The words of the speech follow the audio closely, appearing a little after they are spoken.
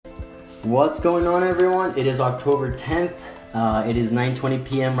What's going on, everyone? It is October 10th. It is 9:20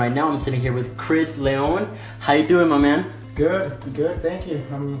 p.m. right now. I'm sitting here with Chris Leon. How you doing, my man? Good. Thank you.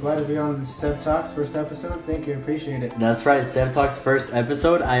 I'm glad to be on Seb Talks first episode. Thank you. Appreciate it. That's right, Seb Talks first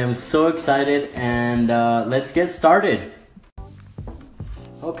episode. I am so excited, and let's get started.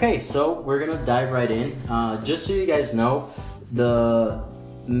 Okay, so we're gonna dive right in. Just so you guys know, the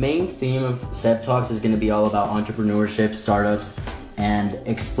main theme of Seb Talks is gonna be all about entrepreneurship, startups, and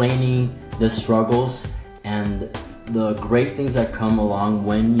explaining the struggles and the great things that come along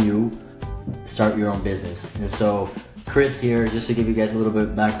when you start your own business. And so Chris here, just to give you guys a little bit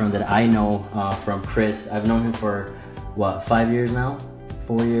of background that I know from Chris. I've known him for 5 years now?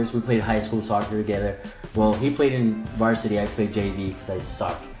 4 years. We played high school soccer together. Well, he played in varsity, I played JV because I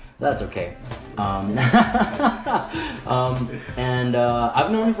sucked. That's okay. And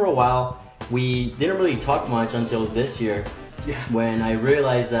I've known him for a while. We didn't really talk much until this year. Yeah. When I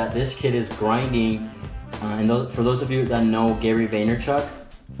realized that this kid is grinding, for those of you that know Gary Vaynerchuk,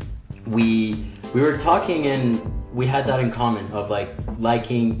 we were talking and we had that in common of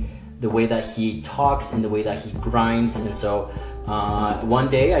liking the way that he talks and the way that he grinds. And so one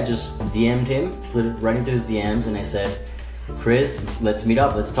day I just DM'd him, slid right into his DMs, and I said, Chris, let's meet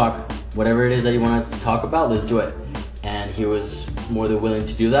up, let's talk, whatever it is that you want to talk about, let's do it. And he was more than willing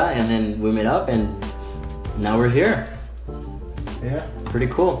to do that, and then we met up and now we're here. Yeah. Pretty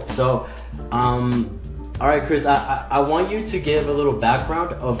cool. So, all right, Chris, I want you to give a little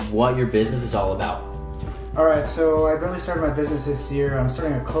background of what your business is all about. All right. So I really started my business this year. I'm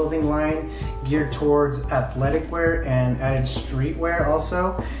starting a clothing line geared towards athletic wear and added streetwear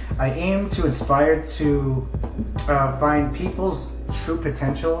also. I aim to inspire to find people's true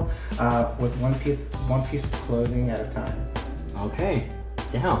potential with one piece of clothing at a time. Okay.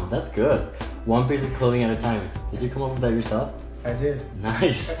 Damn, that's good. One piece of clothing at a time. Did you come up with that yourself? I did.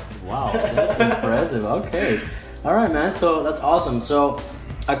 Nice. Wow, that's impressive. Okay. All right, man. So that's awesome. So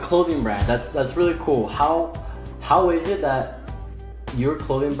a clothing brand. That's really cool. How is it that your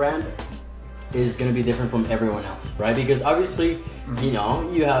clothing brand is going to be different from everyone else, right? Because obviously, you know,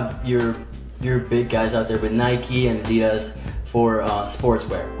 you have your big guys out there with Nike and Adidas for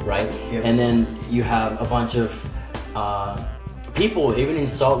sportswear, right? Yep. And then you have a bunch of people, even in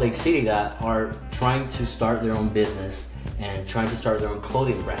Salt Lake City, that are trying to start their own business and trying to start their own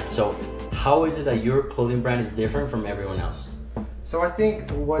clothing brand. So how is it that your clothing brand is different from everyone else? So I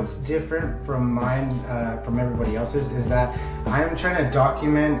think what's different from mine, from everybody else's, is that I'm trying to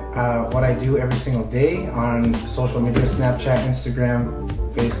document what I do every single day on social media, Snapchat, Instagram,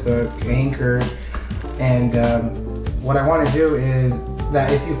 Facebook, Anchor. And what I want to do is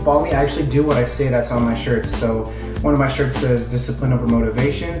that if you follow me, I actually do what I say that's on my shirts. So one of my shirts says discipline over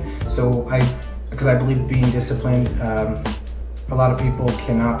motivation. So because I believe being disciplined, a lot of people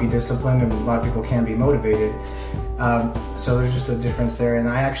cannot be disciplined and a lot of people can be motivated. So there's just a difference there. And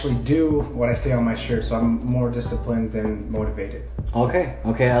I actually do what I say on my shirt. So I'm more disciplined than motivated. Okay,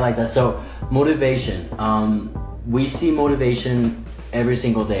 I like that. So motivation, we see motivation every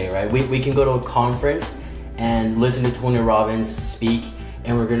single day, right? We can go to a conference and listen to Tony Robbins speak,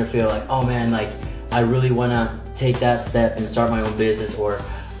 and we're gonna feel like, oh man, like I really wanna take that step and start my own business, or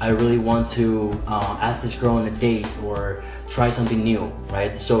I really want to ask this girl on a date or try something new,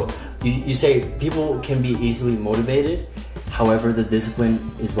 right? So you say people can be easily motivated, however, the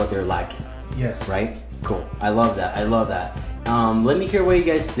discipline is what they're lacking. Yes. Right? Cool. I love that. Let me hear what you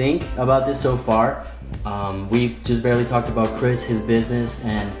guys think about this so far. We've just barely talked about Chris, his business,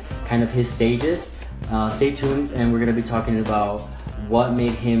 and kind of his stages. Stay tuned, and we're going to be talking about what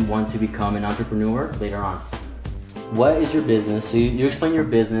made him want to become an entrepreneur later on. What is your business? So you explain your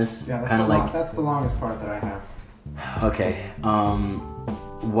business, Yeah, kind of like... that's the longest part that I have. Okay.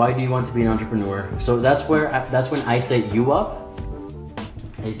 Why do you want to be an entrepreneur? So that's when I set you up.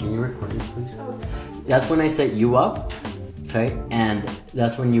 Hey, can you record this, please? That's when I set you up, okay? And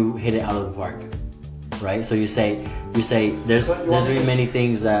that's when you hit it out of the park, right? So you say there's gonna be many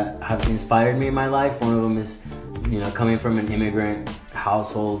things that have inspired me in my life. One of them is, coming from an immigrant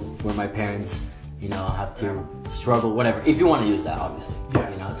household where my parents, have to struggle, whatever. If you want to use that, obviously,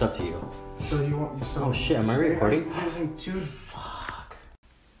 Yeah. it's up to you. So you want? So Oh shit! Am I recording? Using two. Fuck.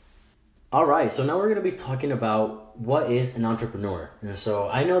 All right, so now we're gonna be talking about what is an entrepreneur. And so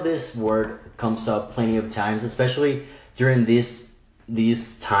I know this word comes up plenty of times, especially during these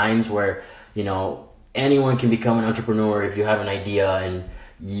times where anyone can become an entrepreneur if you have an idea and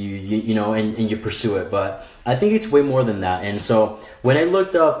you pursue it. But I think it's way more than that. And so when I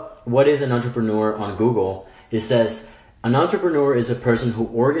looked up what is an entrepreneur on Google, it says An entrepreneur is a person who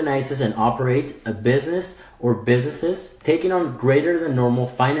organizes and operates a business or businesses, taking on greater than normal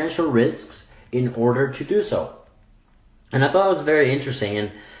financial risks in order to do so. And I thought it was very interesting.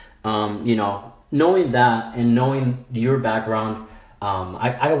 And, knowing that and knowing your background,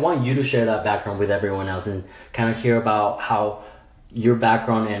 I want you to share that background with everyone else and kind of hear about how your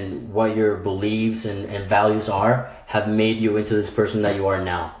background and what your beliefs and values are have made you into this person that you are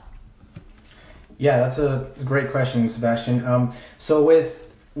now. Yeah, that's a great question, Sebastian. So with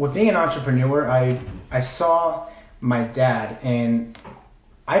being an entrepreneur, I saw my dad, and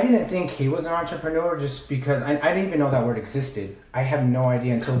I didn't think he was an entrepreneur just because I didn't even know that word existed. I have no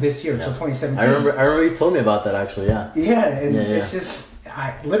idea until this year, until 2017. I remember you told me about that actually. Yeah. Yeah, and it's just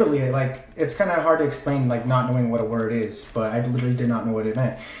it's kind of hard to explain, like, not knowing what a word is, but I literally did not know what it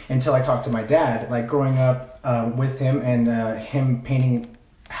meant until I talked to my dad. Like, growing up with him and him painting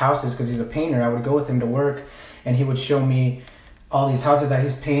houses, because he's a painter, I would go with him to work, and he would show me all these houses that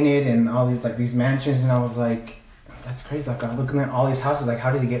he's painted and all these mansions, and I was like, that's crazy. Like, I'm looking at all these houses, like, how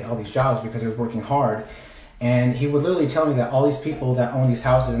did he get all these jobs? Because he was working hard. And he would literally tell me that all these people that own these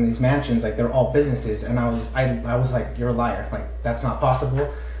houses and these mansions, like, they're all businesses. And I was like, you're a liar. Like, that's not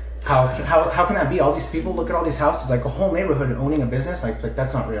possible. How can that be? All these people, look at all these houses, like a whole neighborhood owning a business. Like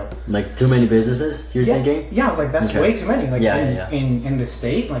that's not real. Like, too many businesses, you're thinking? Yeah, I was like, that's way too many. Like, in the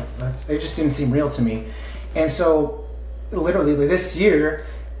state, like, it just didn't seem real to me. And so, literally, this year,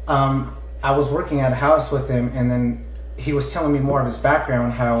 I was working at a house with him, and then he was telling me more of his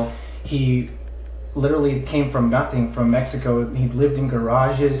background, how he literally came from nothing, from Mexico. He lived in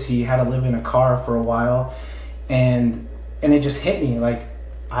garages. He had to live in a car for a while, and it just hit me, like,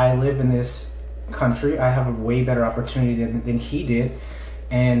 I live in this country. I have a way better opportunity than he did,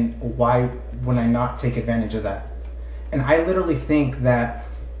 and why would I not take advantage of that? And I literally think that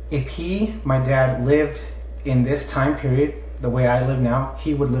if my dad, lived in this time period the way I live now,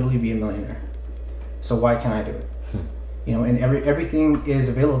 he would literally be a millionaire. So why can't I do it? And everything is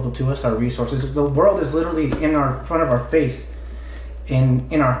available to us, our resources. The world is literally in front of our face,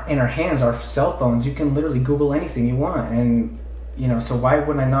 in our hands, our cell phones. You can literally Google anything you want, and so why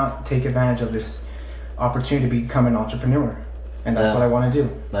wouldn't I not take advantage of this opportunity to become an entrepreneur? And that's what I want to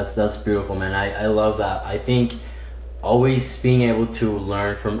do. That's beautiful, man. I love that. I think always being able to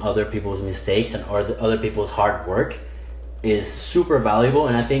learn from other people's mistakes or other people's hard work is super valuable,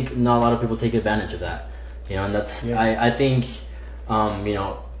 and I think not a lot of people take advantage of that. And that's I think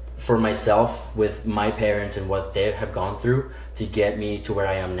for myself, with my parents and what they have gone through to get me to where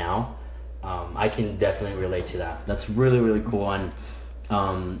I am now, I can definitely relate to that. That's really, really cool, and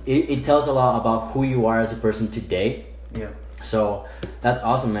it tells a lot about who you are as a person today. Yeah. So that's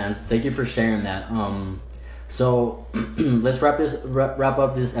awesome, man. Thank you for sharing that. So let's wrap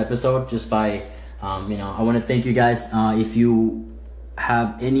up this episode just by I want to thank you guys. If you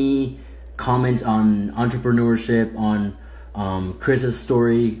have any comments on entrepreneurship, on Chris's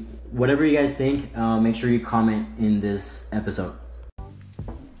story, whatever you guys think, make sure you comment in this episode.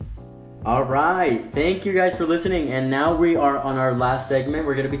 All right, thank you guys for listening, and now we are on our last segment.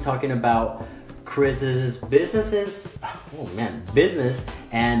 We're going to be talking about Chris's business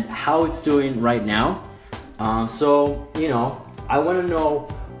and how it's doing right now. So I want to know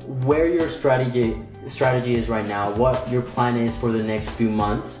where your strategy is right now, what your plan is for the next few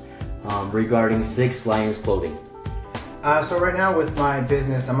months regarding Six Lions Clothing. So right now with my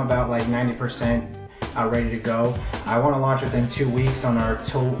business, I'm about like 90% ready to go. I want to launch within 2 weeks on our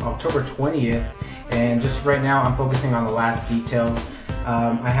October 20th, and just right now I'm focusing on the last details.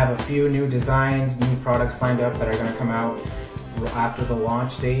 I have a few new designs, new products lined up that are going to come out after the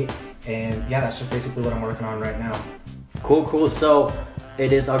launch date, and that's just basically what I'm working on right now. Cool. So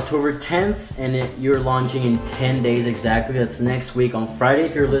it is October 10th, and you're launching in 10 days exactly. That's next week on Friday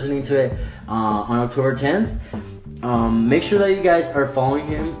if you're listening to it on October 10th. Make sure that you guys are following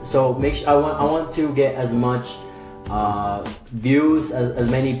him. So I want to get as much views, as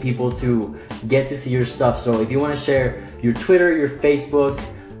many people to get to see your stuff. So if you want to share your Twitter, your Facebook,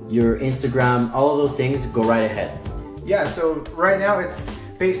 your Instagram, all of those things, go right ahead. Yeah, so right now it's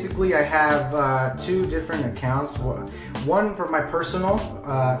basically I have 2 different accounts. One for my personal,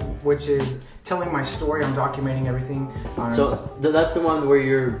 which is telling my story. I'm documenting everything. So that's the one where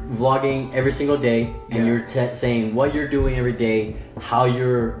you're vlogging every single day, and you're saying what you're doing every day, how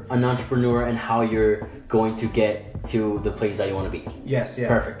you're an entrepreneur, and how you're going to get to the place that you want to be. Yes, yeah.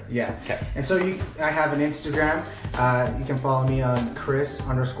 Perfect. Yeah. Okay. And so I have an Instagram. You can follow me on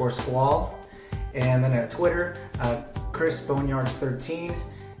Chris_Squall. And then at Twitter, Chris Boneyards 13.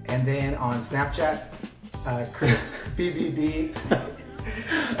 And then on Snapchat, Chris BBB.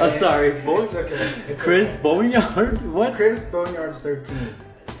 Sorry, It's okay. It's Chris okay. Boneyard? What? Chris Boneyard's 13.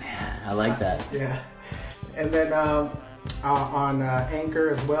 I like that. Yeah. And then on Anchor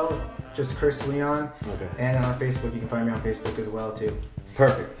as well, just Chris Leon. Okay. And on Facebook, you can find me on Facebook as well too.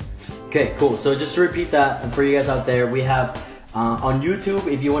 Perfect. Okay, cool. So just to repeat that for you guys out there, we have on YouTube,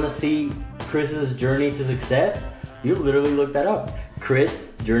 if you want to see Chris's journey to success, you literally look that up.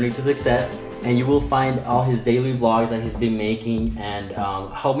 Chris, Journey to Success, and you will find all his daily vlogs that he's been making. And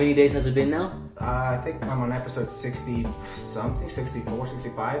how many days has it been now? I think I'm on episode 60 something, 64,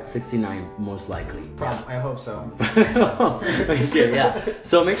 65. 69, most likely. I hope so. Okay, yeah.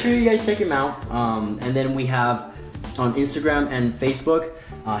 So make sure you guys check him out. And then we have on Instagram and Facebook,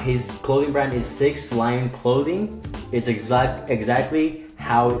 his clothing brand is Six Lion Clothing. It's exactly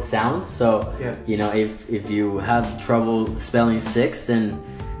how it sounds. So Yeah. you know, if you have trouble spelling six, then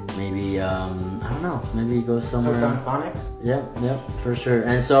maybe I don't know, maybe go somewhere. Hooked on Phonics? Yep, for sure.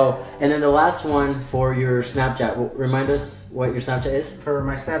 And then the last one for your Snapchat. Remind us what your Snapchat is. For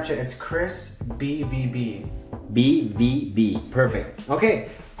my Snapchat, it's Chris BVB. BVB. Perfect. Okay,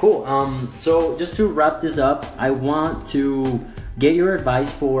 cool. So just to wrap this up, I want to get your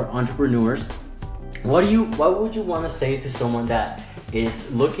advice for entrepreneurs. What would you want to say to someone that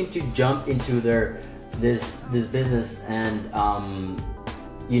is looking to jump into this business and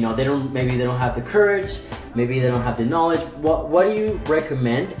you know, they don't have the courage, maybe they don't have the knowledge. What do you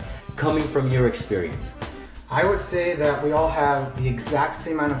recommend coming from your experience? I would say that we all have the exact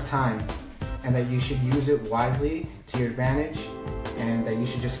same amount of time and that you should use it wisely to your advantage and that you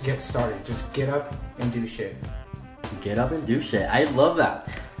should just get started. Just get up and do shit. Get up and do shit. I love that.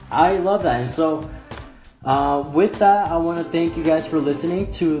 And so with that, I want to thank you guys for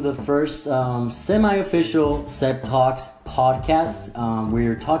listening to the first semi-official Seb Talks podcast.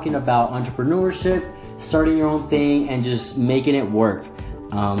 We're talking about entrepreneurship, starting your own thing, and just making it work.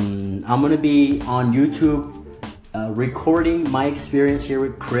 I'm going to be on YouTube recording my experience here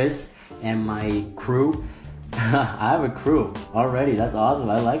with Chris and my crew. I have a crew already. That's awesome.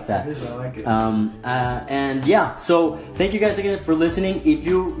 I like that. I like it. And yeah, so thank you guys again for listening. If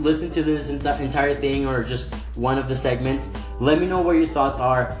you listen to this entire thing or just one of the segments, let me know what your thoughts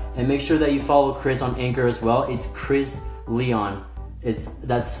are, and make sure that you follow Chris on Anchor as well. It's Chris Leon. That's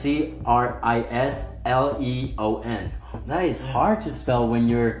ChrisLeon. That is hard to spell when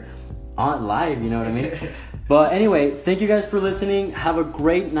you're on live, you know what I mean? But anyway, thank you guys for listening. Have a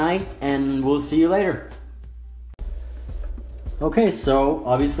great night, and we'll see you later. Okay, so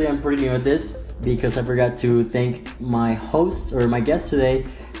obviously I'm pretty new at this because I forgot to thank my host or my guest today,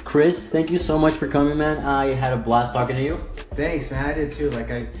 Chris. Thank you so much for coming, man. I had a blast talking to you. Thanks, man. I did too.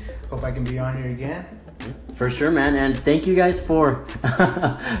 I hope I can be on here again. For sure, man. And thank you guys for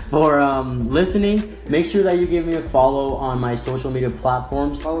listening. Make sure that you give me a follow on my social media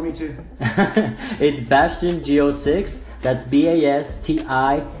platforms. Follow me too. It's BastionGO6. That's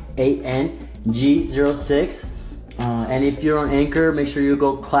BASTIANG06. And if you're on Anchor, make sure you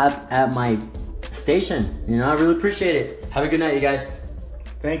go clap at my station. You know, I really appreciate it. Have a good night, you guys.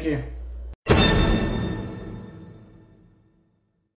 Thank you.